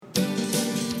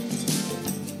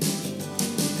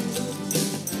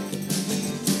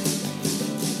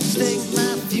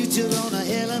future on a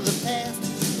hell of a path.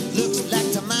 Looks like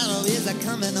tomorrow is a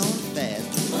coming on fast.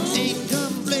 Ain't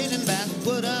complaining about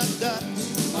what I've got.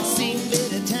 Seen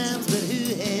better times, but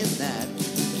who has not?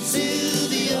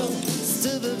 Silvio,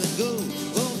 silver and gold,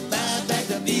 won't buy back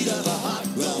the beat of a hot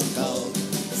grown cold.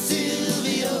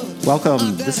 Silvio.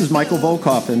 Welcome. This is Michael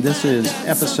Volkov, and this is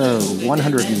episode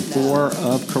 104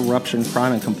 of Corruption,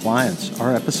 Crime, and Compliance.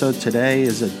 Our episode today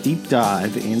is a deep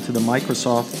dive into the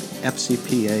Microsoft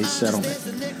FCPA settlement.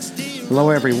 Hello,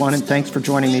 everyone, and thanks for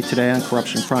joining me today on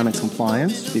Corruption, Crime, and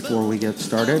Compliance. Before we get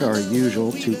started, our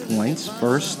usual 2 points.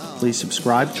 First, please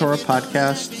subscribe to our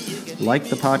podcast, like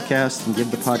the podcast, and give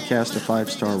the podcast a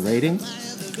 5-star rating.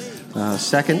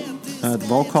 Second, the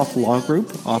Volkov Law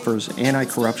Group offers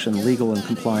anti-corruption legal and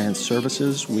compliance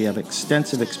services. We have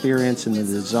extensive experience in the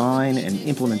design and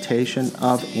implementation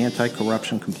of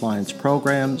anti-corruption compliance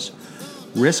programs,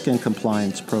 risk and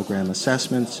compliance program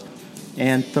assessments,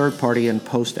 and third-party and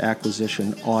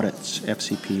post-acquisition audits,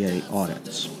 FCPA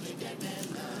audits.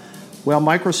 Well,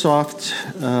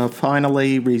 Microsoft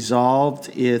finally resolved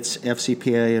its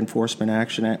FCPA enforcement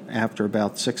action after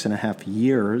about 6.5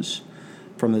 years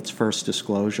from its first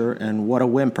disclosure, and what a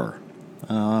whimper.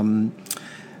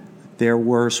 There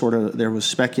was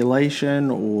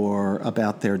speculation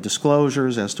about their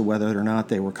disclosures as to whether or not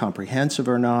they were comprehensive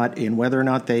or not, and whether or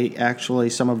not they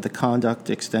actually, some of the conduct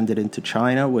extended into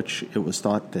China, which it was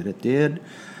thought that it did.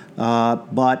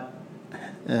 But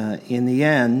in the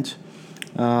end,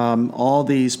 all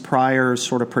these prior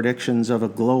sort of predictions of a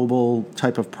global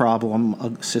type of problem,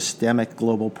 a systemic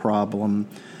global problem,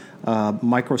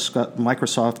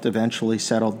 Microsoft eventually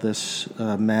settled this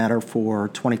matter for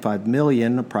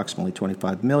approximately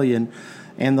 $25 million,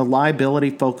 and the liability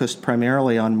focused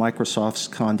primarily on Microsoft's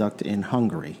conduct in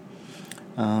Hungary.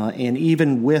 And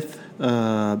even with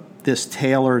this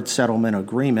tailored settlement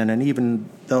agreement, and even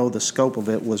though the scope of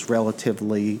it was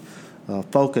relatively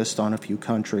focused on a few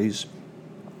countries,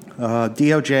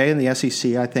 DOJ and the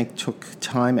SEC, I think, took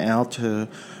time out to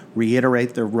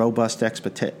reiterate their robust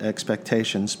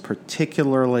expectations,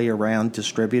 particularly around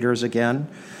distributors again,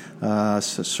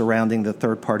 surrounding the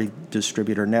third-party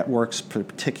distributor networks,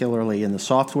 particularly in the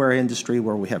software industry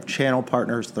where we have channel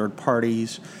partners, third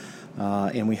parties,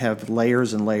 and we have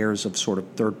layers and layers of sort of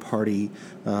third-party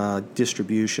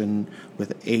distribution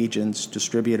with agents,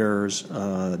 distributors,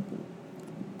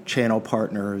 channel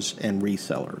partners, and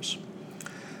resellers.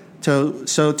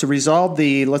 So to resolve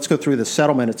let's go through the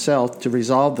settlement itself. To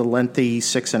resolve the lengthy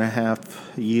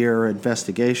 6.5-year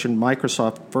investigation,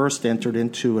 Microsoft first entered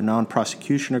into a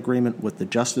non-prosecution agreement with the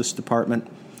Justice Department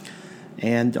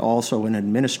and also an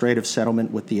administrative settlement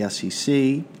with the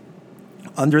SEC.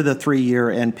 Under the 3-year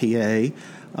NPA,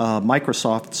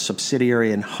 Microsoft's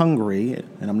subsidiary in Hungary,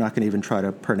 and I'm not going to even try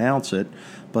to pronounce it,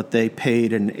 but they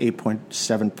paid an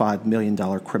 $8.75 million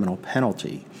criminal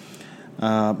penalty.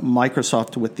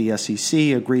 Microsoft, with the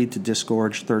SEC, agreed to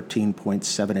disgorge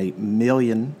 $13.78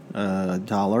 million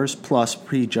plus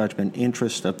prejudgment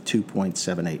interest of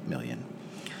 $2.78 million.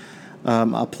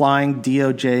 Applying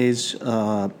DOJ's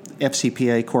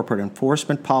FCPA corporate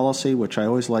enforcement policy, which I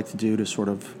always like to do to sort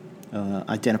of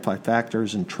identify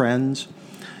factors and trends,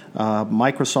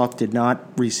 Microsoft did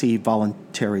not receive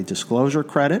voluntary disclosure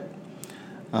credit.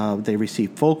 They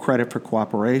received full credit for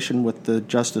cooperation with the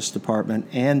Justice Department,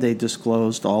 and they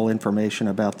disclosed all information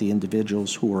about the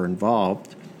individuals who were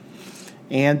involved.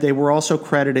 And they were also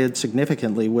credited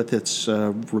significantly with its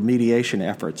remediation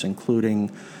efforts, including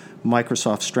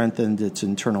Microsoft strengthened its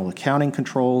internal accounting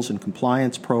controls and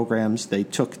compliance programs. They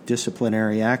took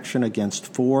disciplinary action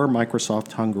against 4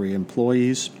 Microsoft Hungary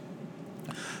employees,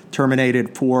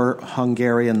 terminated 4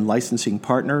 Hungarian licensing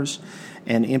partners,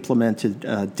 and implemented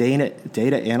data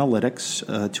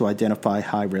analytics to identify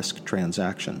high-risk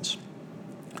transactions.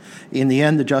 In the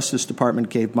end, the Justice Department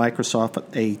gave Microsoft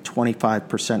a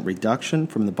 25% reduction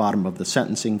from the bottom of the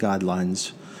sentencing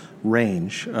guidelines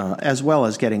range, as well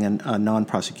as getting a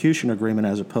non-prosecution agreement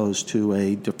as opposed to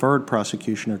a deferred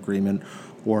prosecution agreement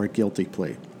or a guilty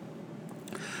plea.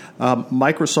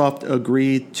 Microsoft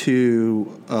agreed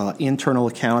to internal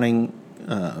accounting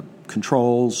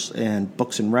controls and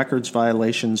books and records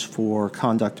violations for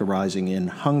conduct arising in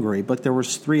Hungary, but there were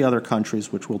 3 other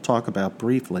countries which we'll talk about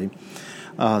briefly,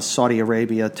 Saudi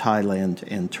Arabia, Thailand,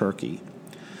 and Turkey.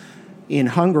 In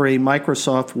Hungary,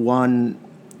 Microsoft won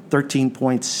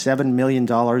 $13.7 million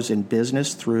in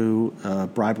business through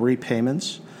bribery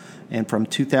payments, and from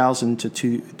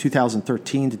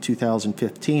 2013 to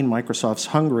 2015, Microsoft's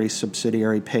Hungary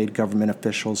subsidiary paid government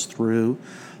officials through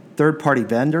Third-party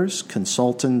vendors,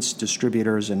 consultants,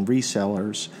 distributors, and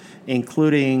resellers,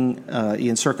 including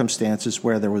in circumstances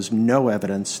where there was no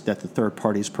evidence that the third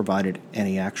parties provided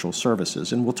any actual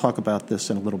services. And we'll talk about this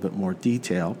in a little bit more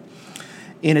detail.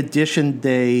 In addition,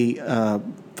 they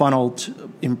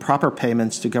funneled improper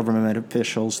payments to government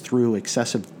officials through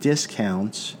excessive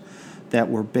discounts that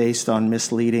were based on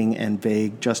misleading and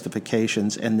vague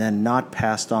justifications and then not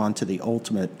passed on to the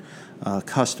ultimate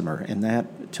customer. And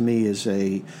that, to me, is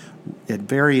a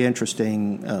very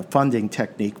interesting funding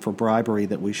technique for bribery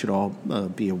that we should all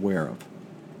be aware of.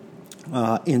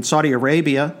 In Saudi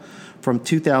Arabia, from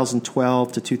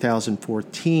 2012 to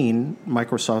 2014,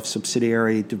 Microsoft's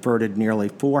subsidiary diverted nearly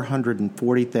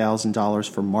 $440,000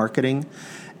 for marketing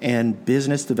and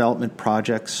business development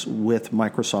projects with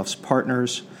Microsoft's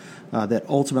partners that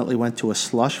ultimately went to a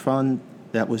slush fund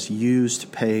that was used to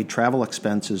pay travel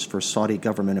expenses for Saudi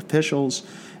government officials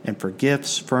and for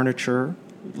gifts, furniture,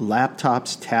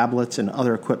 laptops, tablets, and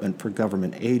other equipment for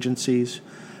government agencies.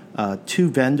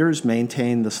 2 vendors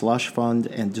maintained the slush fund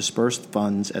and dispersed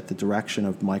funds at the direction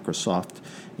of Microsoft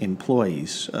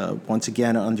employees, once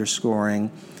again underscoring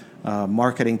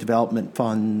marketing development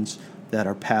funds that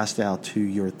are passed out to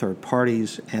your third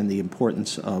parties and the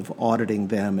importance of auditing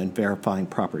them and verifying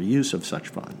proper use of such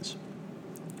funds.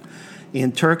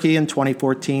 In Turkey in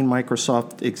 2014,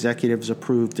 Microsoft executives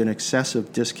approved an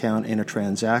excessive discount in a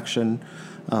transaction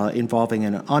involving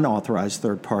an unauthorized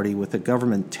third party with a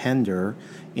government tender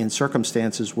in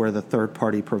circumstances where the third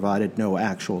party provided no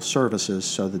actual services,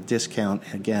 so the discount,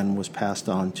 again, was passed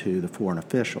on to the foreign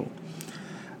official.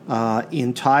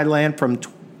 In Thailand, from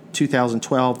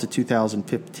 2012 to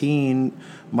 2015,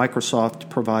 Microsoft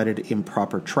provided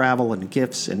improper travel and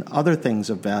gifts and other things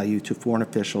of value to foreign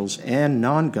officials and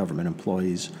non-government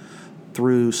employees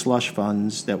through slush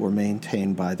funds that were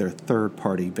maintained by their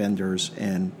third-party vendors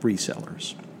and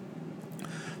resellers.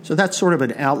 So that's sort of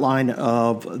an outline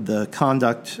of the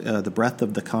conduct, the breadth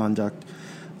of the conduct.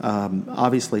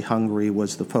 Obviously, Hungary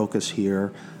was the focus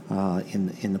here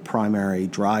in the primary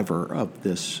driver of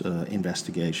this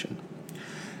investigation.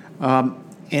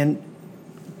 And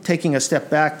taking a step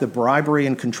back, the bribery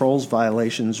and controls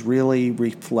violations really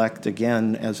reflect,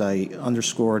 again, as I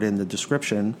underscored in the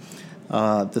description,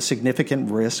 the significant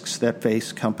risks that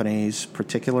face companies,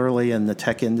 particularly in the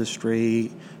tech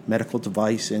industry, medical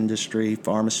device industry,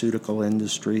 pharmaceutical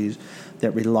industries, that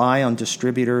rely on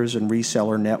distributors and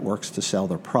reseller networks to sell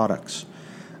their products.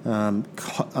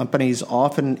 Companies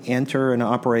often enter and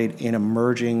operate in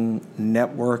emerging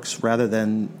networks rather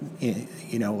than,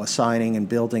 assigning and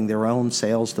building their own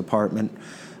sales department.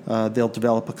 They'll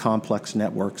develop a complex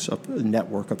network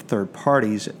of third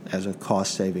parties as a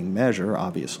cost-saving measure,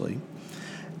 obviously.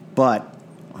 But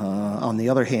on the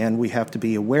other hand, we have to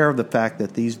be aware of the fact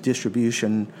that these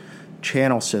distribution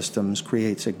channel systems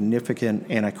create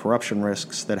significant anti-corruption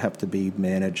risks that have to be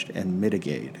managed and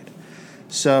mitigated.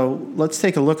 So let's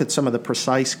take a look at some of the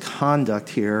precise conduct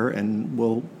here, and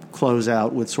we'll close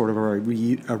out with sort of a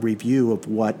review of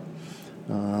what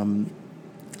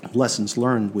lessons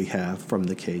learned we have from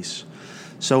the case.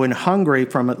 So in Hungary,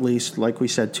 from at least, like we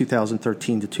said,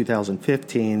 2013 to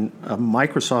 2015, a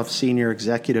Microsoft senior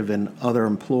executive and other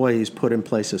employees put in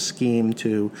place a scheme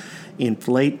to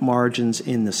inflate margins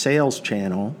in the sales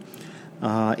channel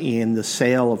in the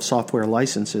sale of software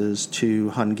licenses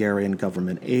to Hungarian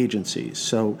government agencies.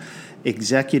 So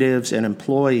executives and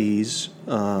employees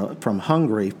from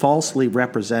Hungary falsely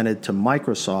represented to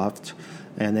Microsoft,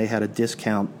 and they had a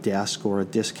discount desk or a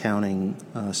discounting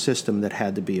system that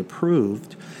had to be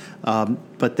approved.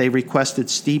 But they requested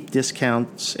steep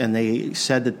discounts, and they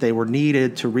said that they were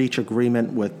needed to reach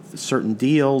agreement with certain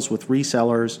deals with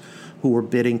resellers who were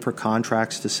bidding for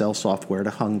contracts to sell software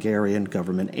to Hungarian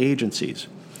government agencies.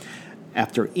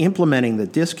 After implementing the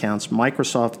discounts,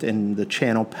 Microsoft and the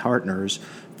channel partners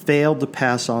failed to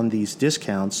pass on these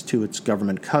discounts to its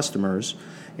government customers,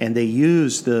 and they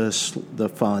used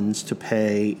the funds to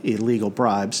pay illegal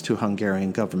bribes to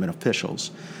Hungarian government officials.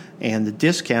 And the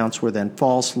discounts were then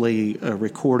falsely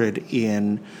recorded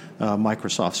in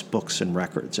Microsoft's books and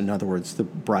records, in other words, the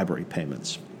bribery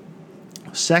payments.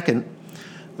 Second,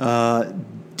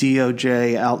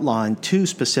 DOJ outlined 2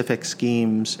 specific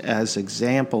schemes as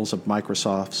examples of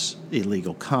Microsoft's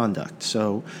illegal conduct.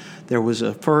 So there was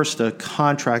first a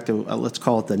contract, let's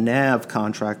call it the NAV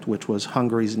contract, which was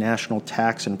Hungary's National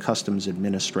Tax and Customs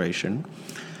Administration,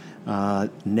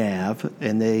 NAV,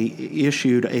 and they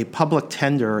issued a public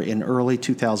tender in early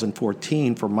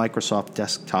 2014 for Microsoft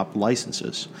desktop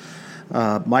licenses.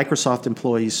 Microsoft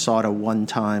employees sought a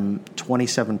one-time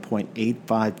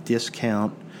 27.85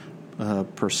 discount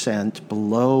percent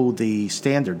below the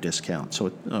standard discount,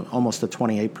 so almost a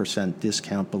 28%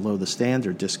 discount below the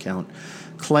standard discount,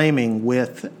 claiming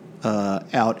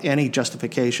without any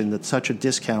justification that such a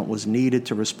discount was needed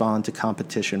to respond to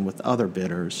competition with other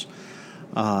bidders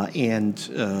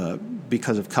and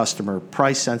because of customer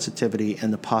price sensitivity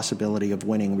and the possibility of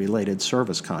winning related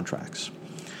service contracts.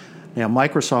 Now,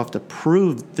 Microsoft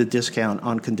approved the discount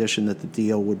on condition that the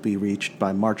deal would be reached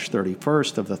by March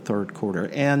 31st of the third quarter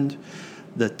end.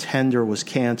 The tender was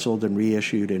canceled and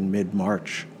reissued in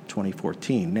mid-March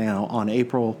 2014. Now, on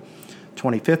April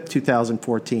 25th,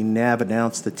 2014, NAV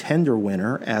announced the tender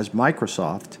winner as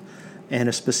Microsoft and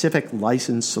a specific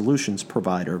licensed solutions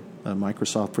provider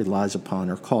Microsoft relies upon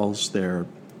or calls their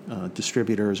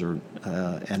distributors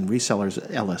and resellers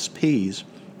LSPs.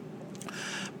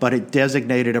 But it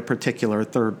designated a particular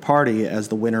third party as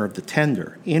the winner of the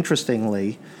tender.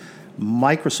 Interestingly,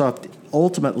 Microsoft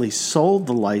ultimately sold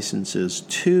the licenses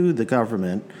to the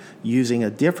government using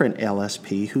a different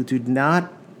LSP who did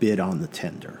not bid on the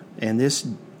tender. And this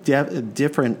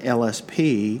different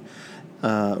LSP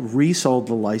resold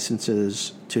the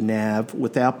licenses to NAV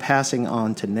without passing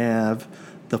on to NAV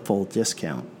the full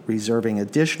discount, reserving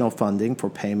additional funding for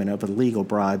payment of illegal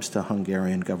bribes to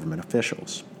Hungarian government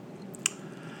officials.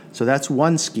 So that's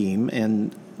one scheme,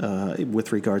 and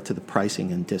with regard to the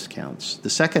pricing and discounts. The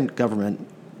second government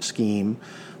scheme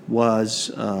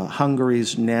was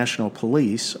Hungary's national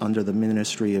police under the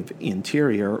Ministry of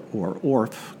Interior, or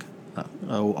ORFK,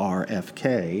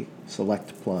 ORFK,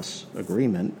 Select Plus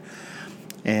Agreement.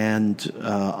 And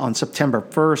on September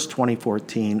 1st,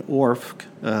 2014,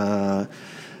 ORFK,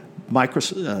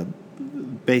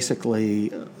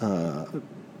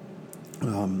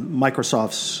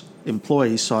 Microsoft's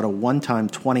employees sought a one-time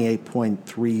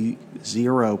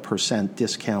 28.30%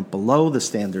 discount below the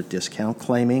standard discount,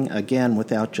 claiming, again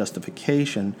without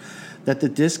justification, that the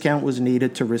discount was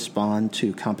needed to respond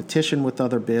to competition with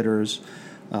other bidders,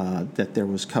 that there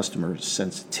was customer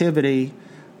sensitivity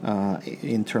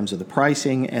in terms of the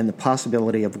pricing, and the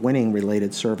possibility of winning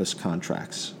related service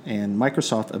contracts. And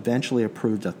Microsoft eventually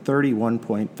approved a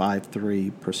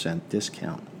 31.53%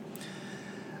 discount.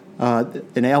 An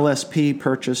LSP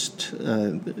purchased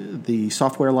the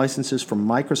software licenses from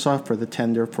Microsoft for the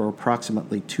tender for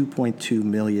approximately 2.2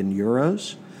 million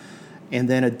euros. And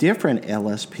then a different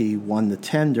LSP won the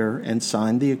tender and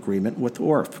signed the agreement with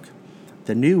ORFK.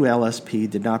 The new LSP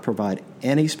did not provide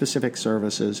any specific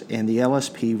services, and the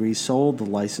LSP resold the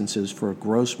licenses for a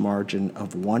gross margin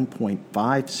of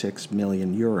 1.56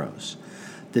 million euros.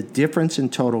 The difference in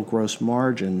total gross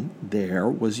margin there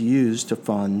was used to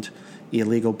fund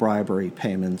illegal bribery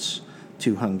payments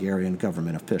to Hungarian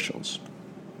government officials.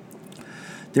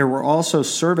 There were also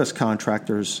service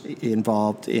contractors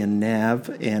involved in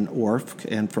NAV and ORFK,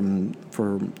 and from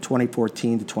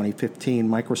 2014 to 2015,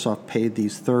 Microsoft paid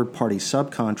these third-party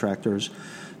subcontractors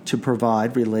to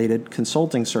provide related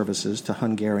consulting services to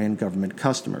Hungarian government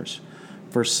customers.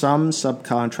 For some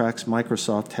subcontracts,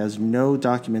 Microsoft has no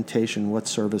documentation what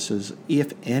services,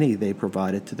 if any, they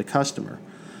provided to the customer.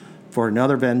 For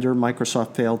another vendor,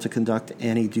 Microsoft failed to conduct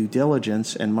any due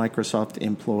diligence, and Microsoft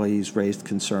employees raised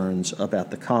concerns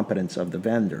about the competence of the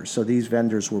vendor. So these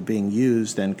vendors were being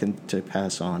used then to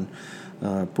pass on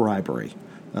bribery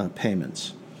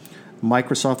payments.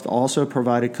 Microsoft also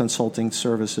provided consulting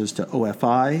services to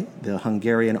OFI, the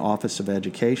Hungarian Office of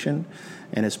Education,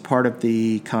 and as part of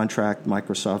the contract,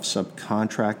 Microsoft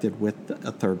subcontracted with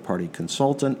a third-party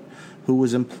consultant who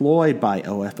was employed by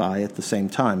OFI at the same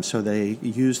time. So they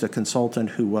used a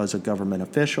consultant who was a government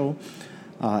official,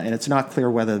 and it's not clear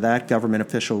whether that government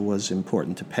official was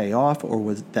important to pay off or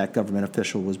was that government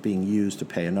official was being used to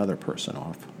pay another person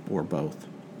off, or both.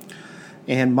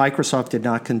 And Microsoft did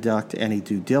not conduct any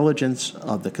due diligence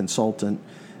of the consultant,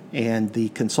 and the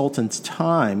consultant's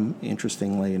time,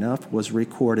 interestingly enough, was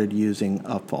recorded using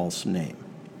a false name.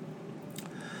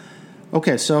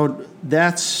 Okay, so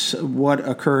that's what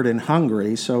occurred in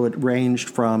Hungary. So it ranged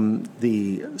from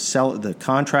the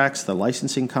contracts, the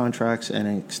licensing contracts, and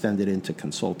it extended into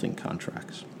consulting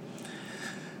contracts.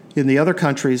 In the other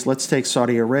countries, let's take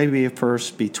Saudi Arabia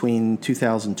first. Between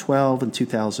 2012 and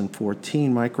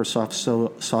 2014, Microsoft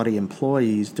Saudi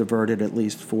employees diverted at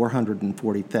least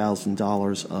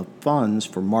 $440,000 of funds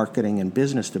for marketing and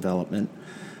business development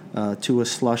to a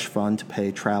slush fund to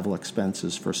pay travel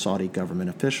expenses for Saudi government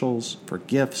officials, for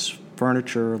gifts,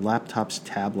 furniture, laptops,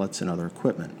 tablets, and other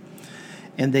equipment.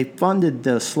 And they funded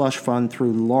the slush fund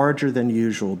through larger than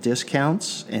usual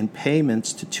discounts and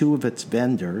payments to two of its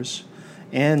vendors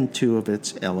and two of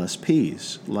its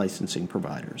LSPs, licensing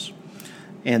providers.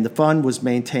 And the fund was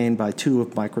maintained by two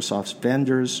of Microsoft's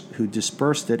vendors who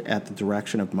dispersed it at the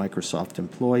direction of Microsoft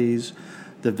employees.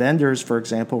 The vendors, for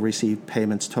example, received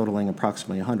payments totaling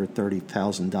approximately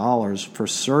 $130,000 for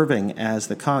serving as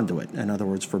the conduit. In other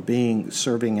words, for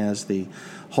serving as the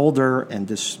holder and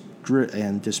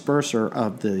disperser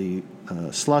of the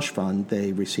slush fund.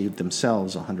 They received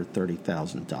themselves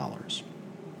 $130,000.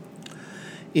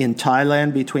 In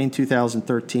Thailand, between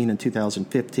 2013 and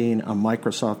 2015, a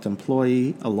Microsoft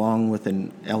employee, along with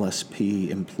an LSP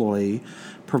employee,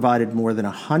 provided more than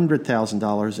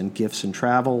 $100,000 in gifts and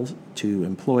travel to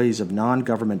employees of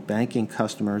non-government banking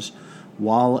customers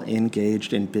while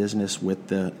engaged in business with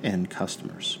the end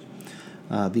customers.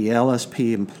 The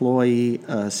LSP employee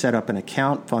set up an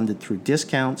account funded through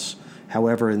discounts.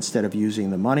 However, instead of using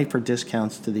the money for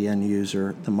discounts to the end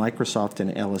user, the Microsoft and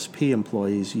LSP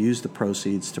employees used the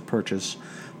proceeds to purchase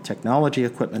technology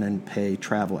equipment and pay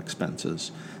travel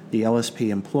expenses. The LSP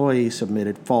employee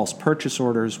submitted false purchase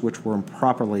orders, which were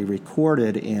improperly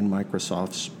recorded in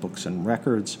Microsoft's books and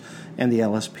records, and the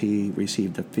LSP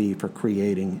received a fee for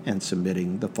creating and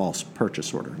submitting the false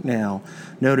purchase order. Now,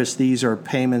 notice these are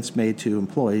payments made to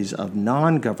employees of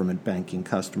non-government banking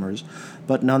customers,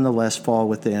 but nonetheless fall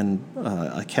within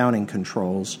accounting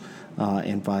controls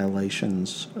and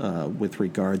violations with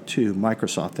regard to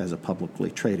Microsoft as a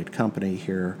publicly traded company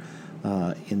here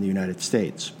in the United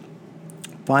States.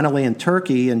 Finally, in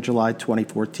Turkey, in July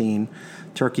 2014,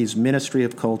 Turkey's Ministry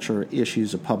of Culture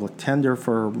issues a public tender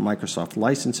for Microsoft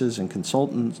licenses and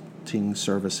consulting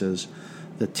services.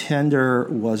 The tender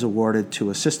was awarded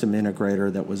to a system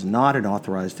integrator that was not an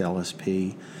authorized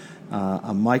LSP.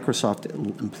 A Microsoft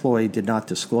employee did not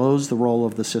disclose the role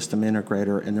of the system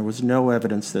integrator, and there was no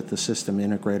evidence that the system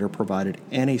integrator provided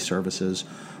any services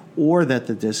or that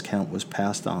the discount was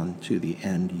passed on to the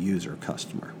end user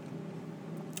customer.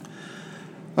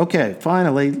 Okay,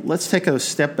 finally, let's take a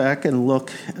step back and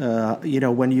look,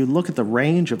 when you look at the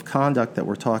range of conduct that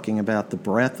we're talking about, the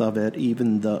breadth of it,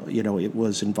 even though, it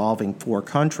was involving 4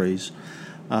 countries,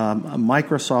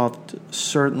 Microsoft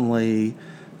certainly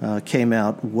came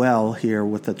out well here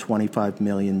with a $25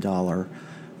 million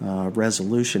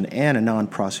resolution and a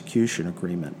non-prosecution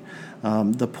agreement.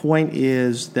 The point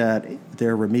is that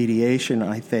their remediation,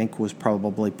 I think, was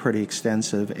probably pretty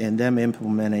extensive, and them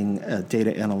implementing a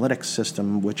data analytics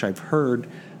system, which I've heard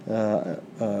there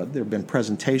have been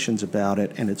presentations about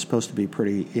it, and it's supposed to be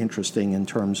pretty interesting in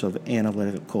terms of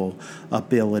analytical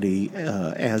ability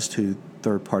as to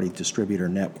third-party distributor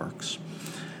networks.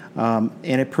 And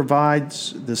it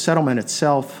provides, the settlement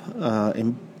itself,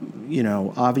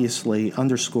 obviously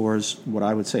underscores what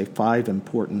I would say 5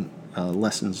 important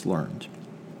lessons learned.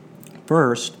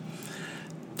 First,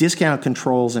 discount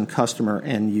controls and customer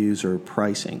and user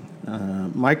pricing.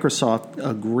 Microsoft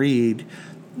agreed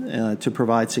to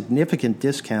provide significant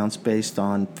discounts based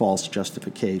on false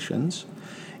justifications,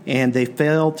 and they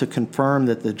failed to confirm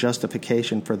that the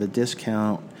justification for the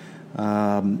discount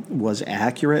was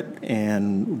accurate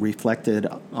and reflected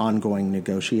ongoing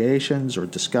negotiations or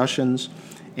discussions.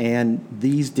 And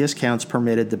these discounts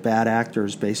permitted the bad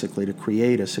actors basically to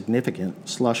create a significant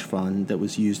slush fund that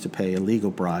was used to pay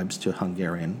illegal bribes to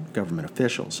Hungarian government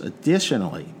officials.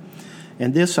 Additionally,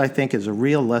 and this I think is a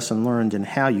real lesson learned in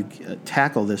how you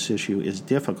tackle this issue is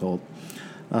difficult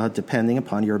depending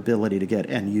upon your ability to get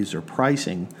end-user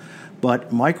pricing,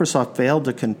 but Microsoft failed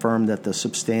to confirm that the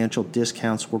substantial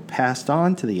discounts were passed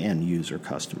on to the end-user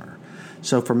customer.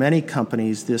 So for many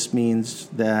companies, this means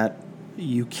that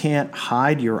you can't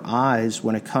hide your eyes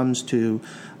when it comes to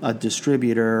a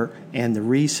distributor and the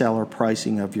reseller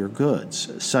pricing of your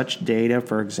goods. Such data,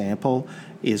 for example,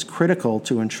 is critical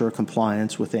to ensure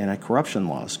compliance with anti-corruption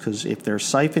laws, because if they're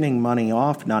siphoning money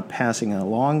off, not passing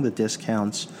along the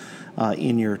discounts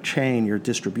in your chain, your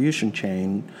distribution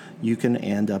chain, you can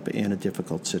end up in a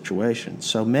difficult situation.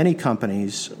 So many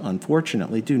companies,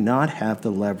 unfortunately, do not have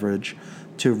the leverage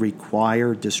to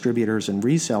require distributors and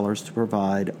resellers to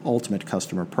provide ultimate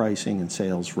customer pricing and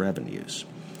sales revenues.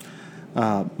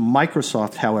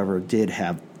 Microsoft, however, did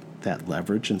have that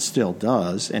leverage and still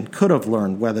does, and could have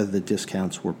learned whether the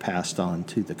discounts were passed on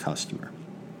to the customer.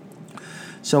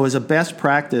 So as a best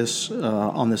practice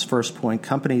on this first point,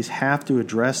 companies have to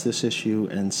address this issue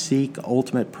and seek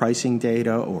ultimate pricing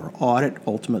data or audit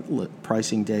ultimate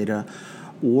pricing data,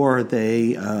 or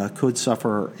they could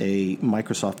suffer a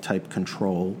Microsoft-type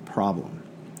control problem.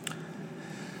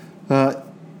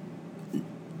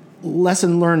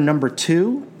 Lesson learned number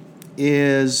 2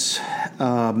 is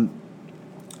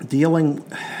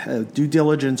due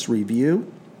diligence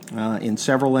review. In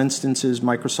several instances,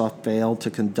 Microsoft failed to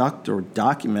conduct or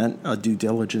document a due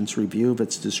diligence review of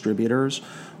its distributors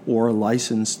or a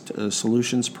licensed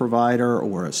solutions provider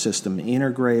or a system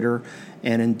integrator.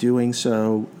 And in doing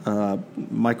so,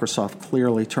 Microsoft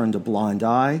clearly turned a blind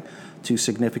eye to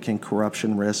significant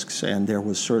corruption risks, and there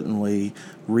was certainly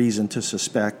reason to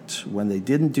suspect when they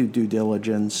didn't do due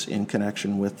diligence in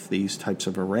connection with these types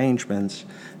of arrangements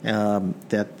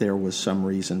that there was some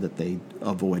reason that they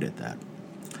avoided that.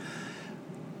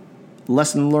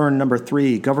 Lesson learned number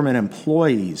 3, government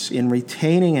employees. In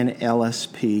retaining an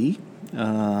LSP,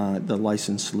 the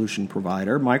licensed solution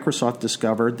provider, Microsoft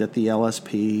discovered that the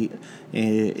LSP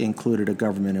included a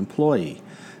government employee.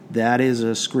 That is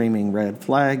a screaming red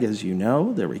flag, as you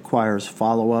know, that requires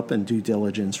follow-up and due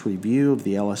diligence review of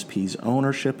the LSP's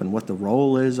ownership and what the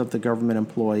role is of the government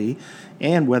employee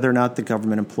and whether or not the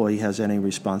government employee has any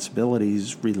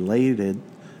responsibilities related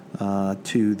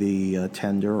to the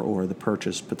tender or the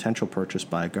potential purchase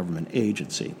by a government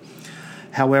agency.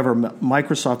 However,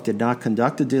 Microsoft did not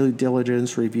conduct a due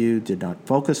diligence review, did not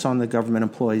focus on the government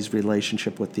employee's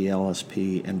relationship with the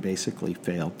LSP, and basically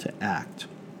failed to act.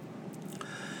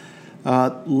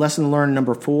 Lesson learned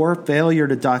number 4, failure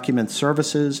to document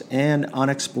services and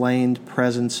unexplained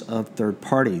presence of third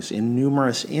parties. In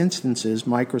numerous instances,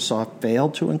 Microsoft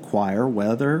failed to inquire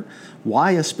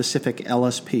why a specific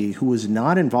LSP who was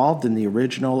not involved in the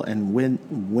original and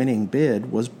winning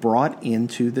bid was brought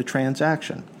into the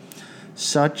transaction.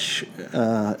 Such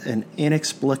an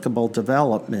inexplicable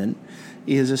development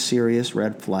is a serious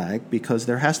red flag because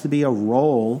there has to be a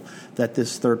role that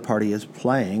this third party is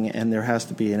playing, and there has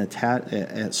to be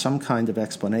some kind of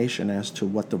explanation as to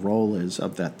what the role is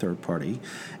of that third party.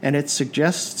 And it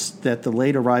suggests that the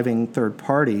late arriving third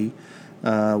party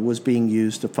was being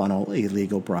used to funnel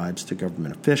illegal bribes to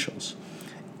government officials.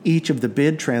 Each of the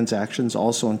bid transactions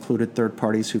also included third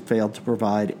parties who failed to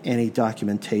provide any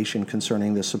documentation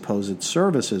concerning the supposed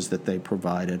services that they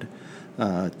provided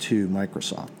to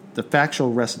Microsoft. The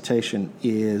factual recitation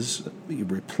is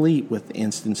replete with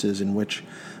instances in which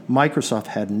Microsoft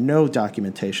had no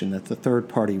documentation that the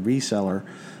third-party reseller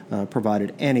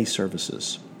provided any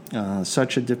services.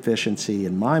 Such a deficiency,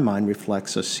 in my mind,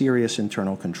 reflects a serious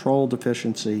internal control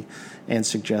deficiency and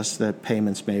suggests that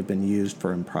payments may have been used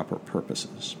for improper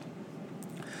purposes.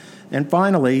 And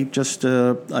finally, just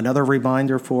another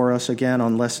reminder for us again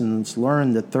on lessons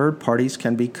learned that third parties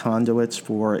can be conduits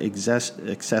for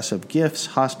excessive gifts,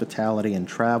 hospitality, and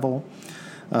travel.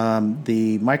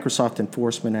 The Microsoft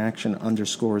enforcement action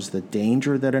underscores the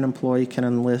danger that an employee can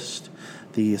enlist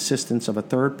the assistance of a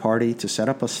third party to set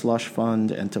up a slush fund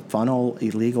and to funnel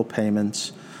illegal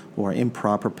payments or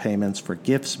improper payments for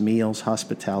gifts, meals,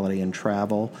 hospitality, and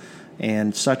travel.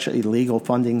 And such illegal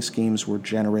funding schemes were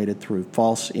generated through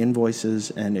false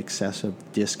invoices and excessive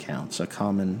discounts, a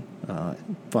common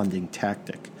funding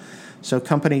tactic. So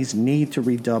companies need to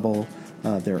redouble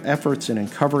their efforts in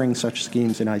uncovering such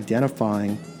schemes and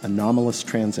identifying anomalous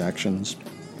transactions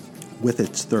with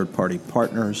its third-party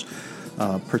partners,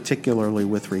 particularly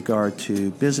with regard to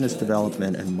business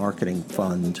development and marketing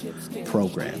fund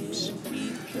programs.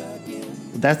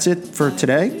 That's it for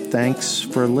today. Thanks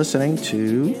for listening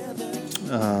to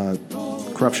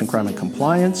Corruption, Crime, and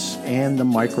Compliance and the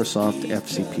Microsoft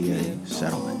FCPA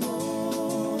settlement.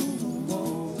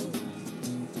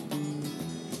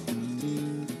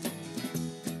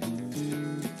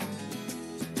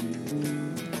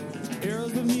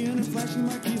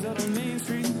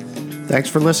 Thanks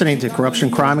for listening to Corruption,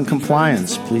 Crime, and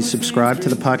Compliance. Please subscribe to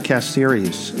the podcast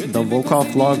series. The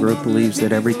Volkov Law Group believes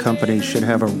that every company should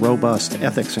have a robust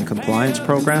ethics and compliance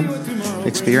program.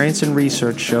 Experience and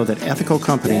research show that ethical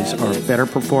companies are better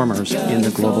performers in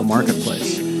the global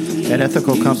marketplace. At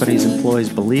ethical companies, employees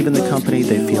believe in the company,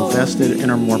 they feel vested,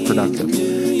 and are more productive.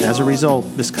 As a result,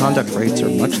 misconduct rates are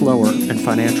much lower and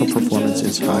financial performance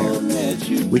is higher.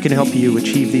 We can help you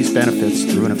achieve these benefits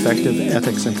through an effective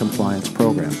ethics and compliance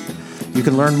program. You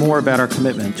can learn more about our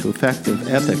commitment to effective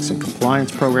ethics and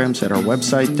compliance programs at our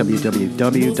website,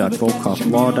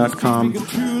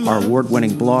 www.volkovlaw.com, our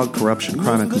award-winning blog, Corruption,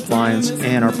 Crime, and Compliance,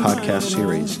 and our podcast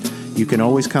series. You can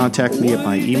always contact me at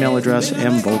my email address,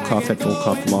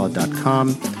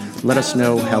 mvolkov@volkovlaw.com. Let us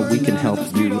know how we can help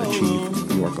you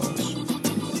achieve your goals.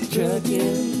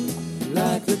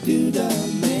 Like the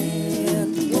doodah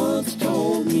man once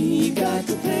told me, you got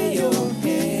to pay your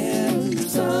hand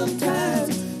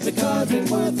sometimes. The cards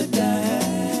ain't worth a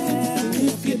dime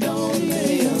if you don't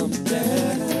lay them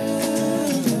down.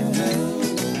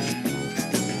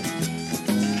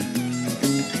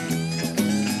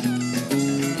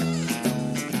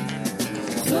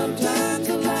 Sometimes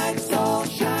the light's all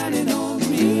shining on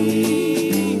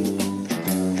me.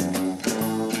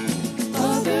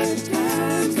 Other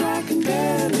times I can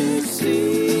barely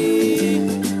see.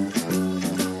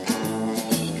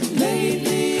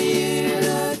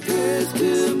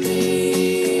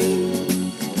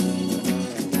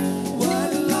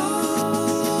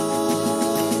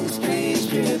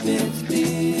 it's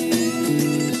been.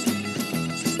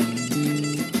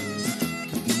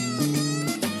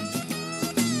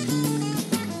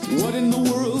 What in the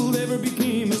world ever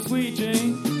became of Sweet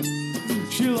Jane?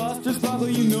 She lost her sparkle,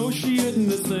 you know she isn't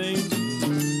the same.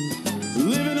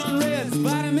 Living on Reds,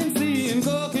 vitamin C and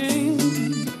cocaine.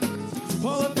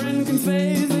 All a friend can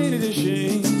say is ain't it a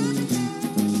shame?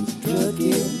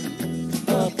 Trucking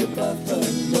up to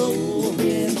Buffalo,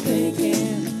 been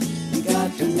thinking you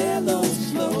got to mellow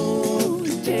slow.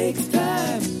 It takes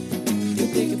time to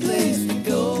pick a place to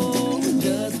go and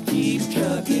just keep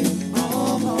trucking on.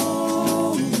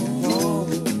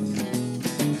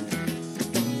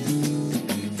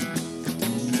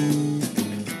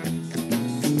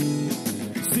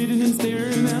 Sitting and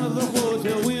staring out of the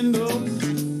hotel window.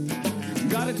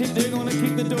 Got a tip they're gonna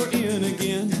kick the door in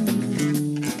again.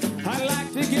 I'd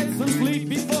like to get some sleep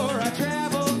before I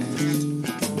travel,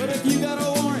 but if you got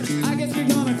a warrant, I guess you're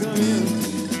gonna come in.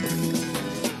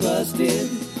 Busted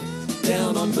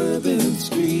down on Bourbon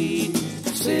Street,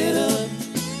 set up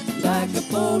like a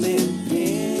bowling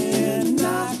pin.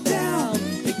 Knocked down,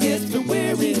 it gets to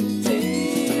where it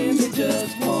thin. They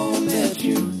just won't let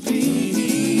you be.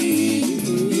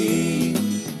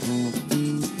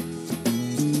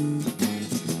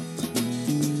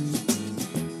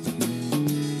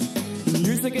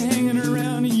 You're sick of hanging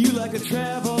around and you like to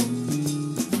travel.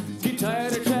 Get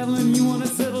tired of traveling, you want to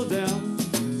settle down.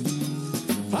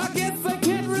 I guess I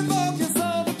can't revoke your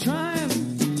soul for trying.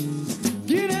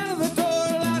 Get out of the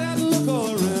door, light out and look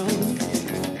all around.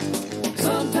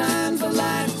 Sometimes the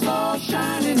light's all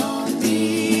shining on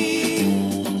me.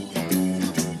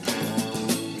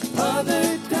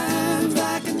 Other times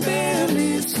I can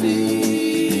barely see.